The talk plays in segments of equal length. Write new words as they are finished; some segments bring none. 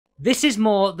This is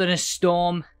more than a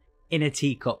storm in a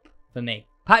teacup for me.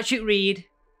 Patrick Reed,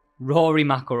 Rory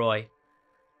McIlroy.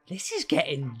 This is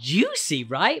getting juicy,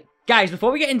 right? Guys,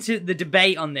 before we get into the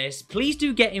debate on this, please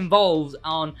do get involved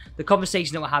on the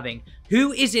conversation that we're having.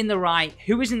 Who is in the right?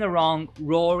 Who is in the wrong?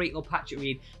 Rory or Patrick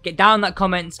Reed? Get down in that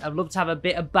comments. I'd love to have a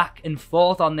bit of back and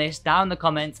forth on this down in the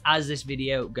comments as this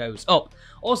video goes up.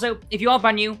 Also, if you are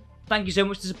brand new, thank you so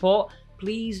much for support.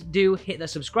 Please do hit the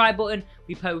subscribe button.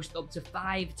 We post up to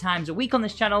 5 times a week on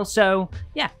this channel, so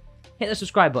yeah, hit the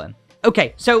subscribe button.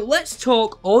 Okay, so let's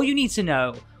talk all you need to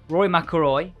know, Rory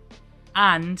McIlroy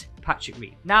and Patrick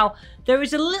Reed. Now, there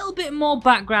is a little bit more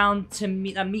background to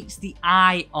me that meets the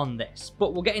eye on this,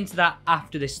 but we'll get into that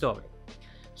after this story.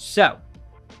 So,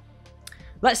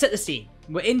 let's set the scene.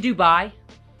 We're in Dubai,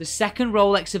 the second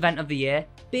Rolex event of the year,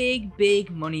 big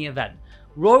money event.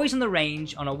 Rory's on the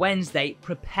range on a Wednesday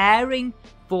preparing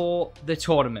for the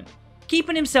tournament,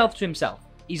 keeping himself to himself.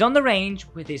 He's on the range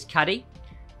with his caddy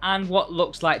and what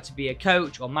looks like to be a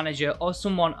coach or manager or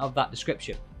someone of that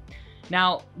description.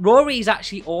 Now, Rory is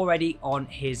actually already on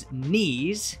his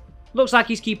knees. Looks like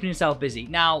he's keeping himself busy.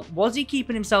 Now, was he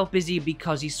keeping himself busy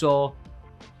because he saw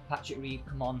Patrick Reed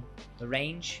come on the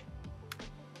range?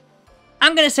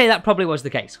 I'm going to say that probably was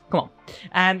the case. Come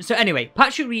on. So anyway,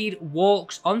 Patrick Reed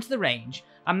walks onto the range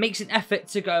and makes an effort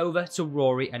to go over to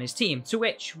Rory and his team, to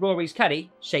which Rory's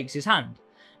caddy shakes his hand.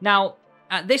 Now,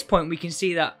 at this point, we can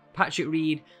see that Patrick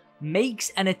Reed makes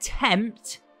an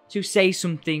attempt to say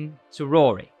something to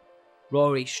Rory.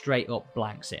 Rory straight up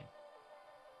blanks him.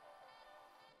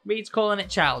 Reed's calling it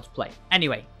child's play.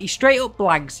 Anyway, he straight up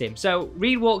blanks him. So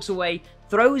Reed walks away,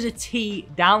 throws a tee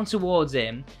down towards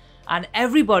him, and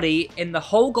everybody in the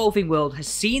whole golfing world has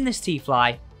seen this tee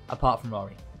fly, apart from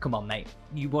Rory. Come on, mate.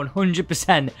 You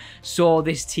 100% saw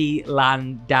this tee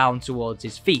land down towards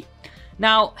his feet.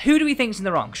 Now, who do we think's in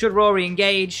the wrong? Should Rory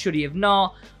engage? Should he have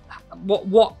not?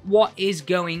 What is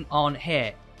going on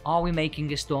here? Are we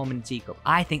making a storm in a teacup?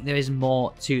 I think there is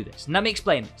more to this. And let me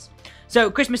explain this.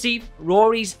 So, Christmas Eve,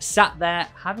 Rory's sat there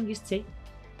having his tea,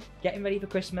 getting ready for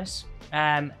Christmas,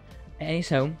 in his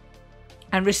home,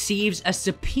 and receives a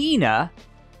subpoena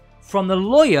from the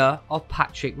lawyer of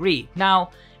Patrick Reed.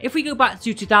 Now, if we go back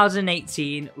to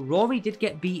 2018, Rory did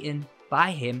get beaten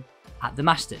by him at the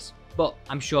Masters. But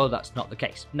I'm sure that's not the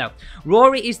case. No.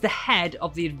 Rory is the head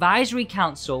of the advisory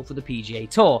council for the PGA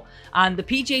Tour. And the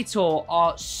PGA Tour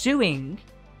are suing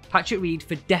Patrick Reed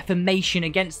for defamation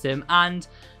against them. And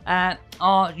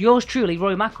yours truly,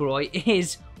 Rory McIlroy,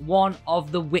 is one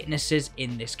of the witnesses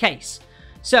in this case.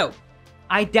 So,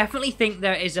 I definitely think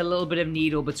there is a little bit of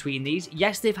needle between these.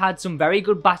 Yes, they've had some very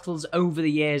good battles over the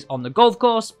years on the golf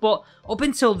course. But up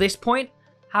until this point,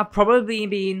 have probably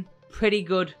been pretty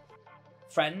good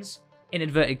friends, in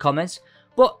inverted commas,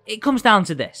 but it comes down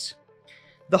to this.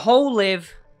 The whole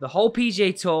LIV, the whole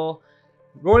PGA Tour,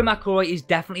 Rory McIlroy is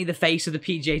definitely the face of the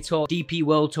PGA Tour, DP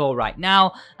World Tour right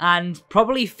now, and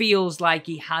probably feels like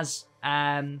he has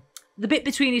the bit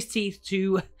between his teeth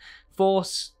to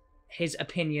force his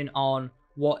opinion on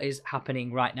what is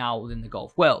happening right now within the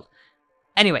golf world.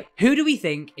 Anyway, who do we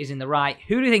think is in the right?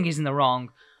 Who do we think is in the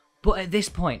wrong? But at this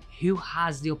point, who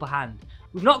has the upper hand?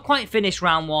 We've not quite finished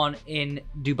round 1 in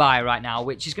Dubai right now,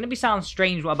 which is going to sound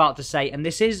strange what I'm about to say, and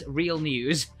this is real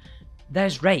news.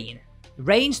 There's rain.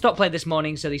 Rain stopped play this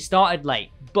morning, so they started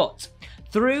late. But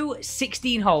through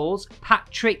 16 holes,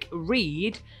 Patrick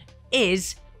Reed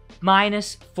is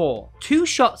 -4. 2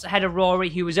 shots ahead of Rory,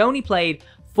 who has only played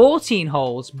 14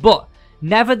 holes, but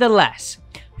nevertheless,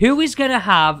 who is going to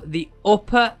have the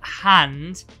upper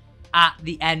hand at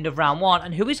the end of round 1,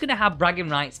 and who is going to have bragging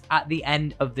rights at the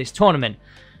end of this tournament?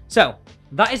 So,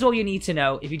 that is all you need to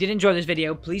know. If you did enjoy this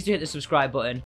video, please do hit the subscribe button.